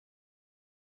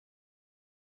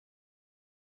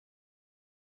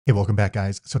Hey, welcome back,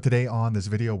 guys. So today on this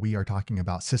video, we are talking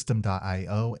about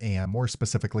System.io, and more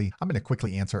specifically, I'm going to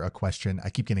quickly answer a question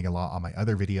I keep getting a lot on my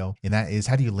other video, and that is,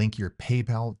 how do you link your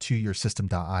PayPal to your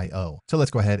System.io? So let's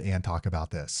go ahead and talk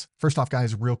about this. First off,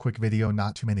 guys, real quick video,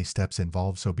 not too many steps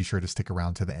involved, so be sure to stick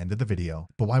around to the end of the video.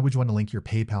 But why would you want to link your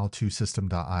PayPal to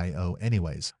System.io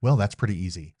anyways? Well, that's pretty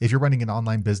easy. If you're running an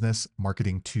online business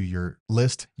marketing to your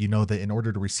list, you know that in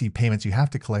order to receive payments, you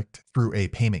have to collect through a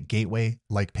payment gateway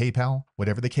like PayPal.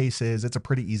 Whatever the case is, it's a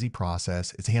pretty easy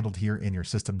process. It's handled here in your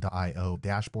System.io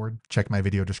dashboard. Check my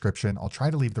video description. I'll try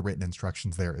to leave the written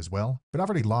instructions there as well. But I've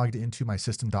already logged into my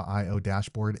System.io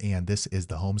dashboard, and this is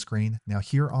the home screen. Now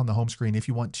here on the home screen, if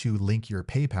you want to link your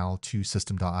PayPal to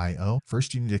System.io,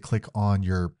 first you need to click on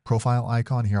your profile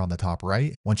icon here on the top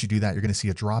right. Once you do that, you're going to see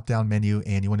a drop-down menu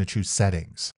and you want to choose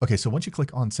settings. Okay, so once you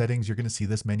click on settings, you're going to see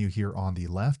this menu here on the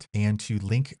left. And to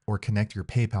link or connect your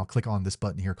PayPal, click on this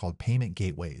button here called Payment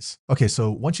Gateways. Okay, so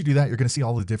once you do that, you're going to see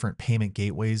all the different payment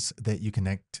gateways that you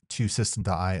connect to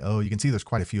System.io. You can see there's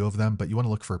quite a few of them, but you want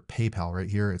to look for PayPal right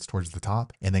here. It's towards the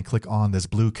top, and then click on this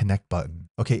blue connect button.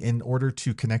 Okay, in order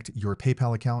to connect your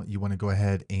PayPal account, you want to go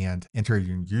ahead and enter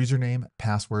your username,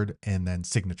 password, and then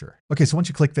signature. Okay, so once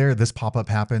you click there, this pop-up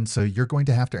happens. So you're going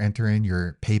to have to enter in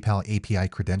your PayPal API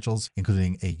credentials,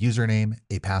 including a username,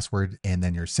 a password, and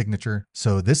then your signature.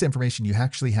 So this information you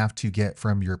actually have to get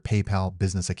from your PayPal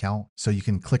business account. So you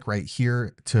can click right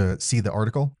here to see the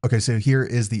article. Okay, so here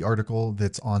is the article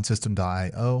that's on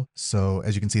System.io. So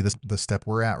as you can see, this is the step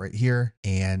we're at right here,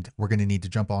 and we're going to need to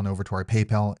jump on over to our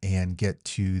PayPal and get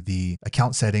to the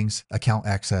account settings, account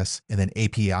access, and then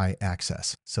API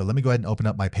access. So let me go ahead and open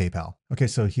up my PayPal. Okay,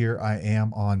 so here I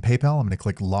am on PayPal. I'm going to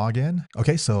click login.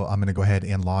 Okay, so I'm going to go ahead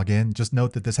and log in. Just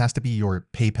note that this has to be your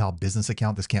PayPal business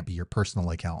account. This can't be your personal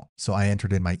account. So I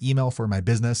entered in my email for my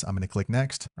business. I'm going to click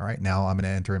next. All right, now I'm going to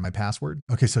enter in my password.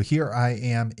 Okay, so here I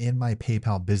am in my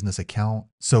PayPal business account.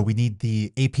 So we need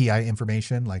the API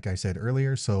information, like I said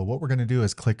earlier. So what we're going to do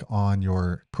is click on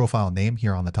your profile name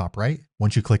here on the top right.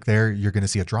 Once you click there, you're going to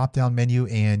see a drop-down menu,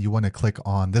 and you want to click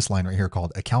on this line right here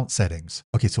called account settings.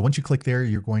 Okay, so once you click there,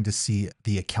 you're going to see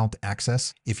the account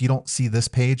access. If you don't see this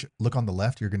page, look on the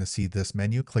left, you're going to see this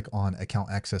menu. Click on account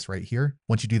access right here.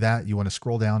 Once you do that, you want to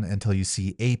scroll down until you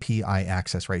see API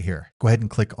access right here. Go ahead and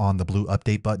click on the blue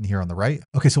update button here on the right.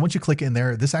 Okay, so once you click in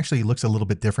there, this actually looks a little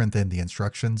bit different than the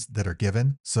instructions that are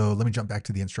given. So let me jump back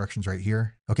to the instructions right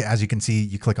here. Okay, as you can see,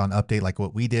 you click on update like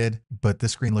what we did, but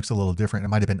this screen looks a little different. It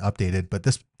might have been updated, but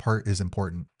this part is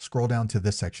important. Scroll down to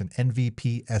this section,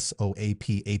 MVP SOAP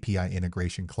API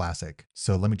Integration Classic.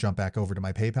 So let me jump back over to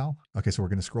my PayPal. Okay, so we're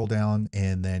going to scroll down,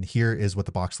 and then here is what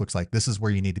the box looks like. This is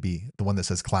where you need to be, the one that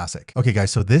says Classic. Okay,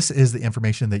 guys, so this is the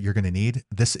information that you're going to need.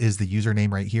 This is the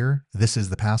username right here. This is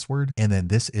the password, and then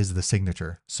this is the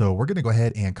signature. So we're going to go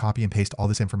ahead and copy and paste all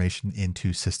this information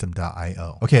into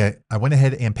System.io. Okay, I went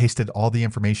ahead and pasted all the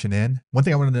information in. One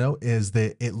thing I want to note is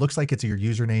that it looks like it's your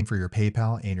username for your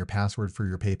PayPal and your password for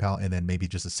your PayPal, and then maybe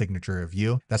just a signature of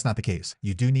you. That's not the case.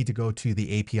 You do need to go to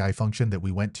the API function that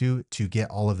we went to get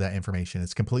all of that information.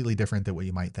 It's completely different than what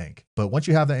you might think. But once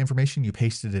you have that information, you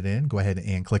pasted it in, go ahead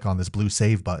and click on this blue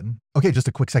save button. Okay, just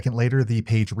a quick second later, the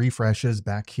page refreshes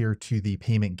back here to the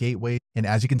payment gateway. And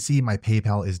as you can see, my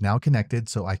PayPal is now connected,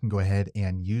 so I can go ahead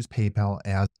and use PayPal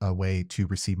as a way to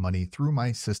receive money through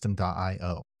my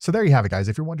System.io. So there you have it, guys.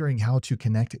 If you're wondering how to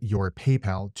connect your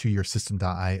PayPal to your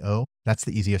System.io, that's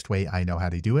the easiest way I know how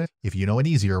to do it. If you know an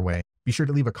easier way, be sure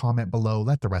to leave a comment below.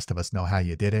 Let the rest of us know how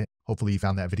you did it. Hopefully you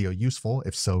found that video useful.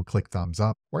 If so, click thumbs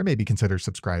up, or maybe consider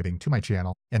subscribing to my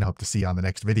channel, and I hope to see you on the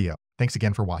next video. Thanks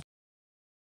again for watching.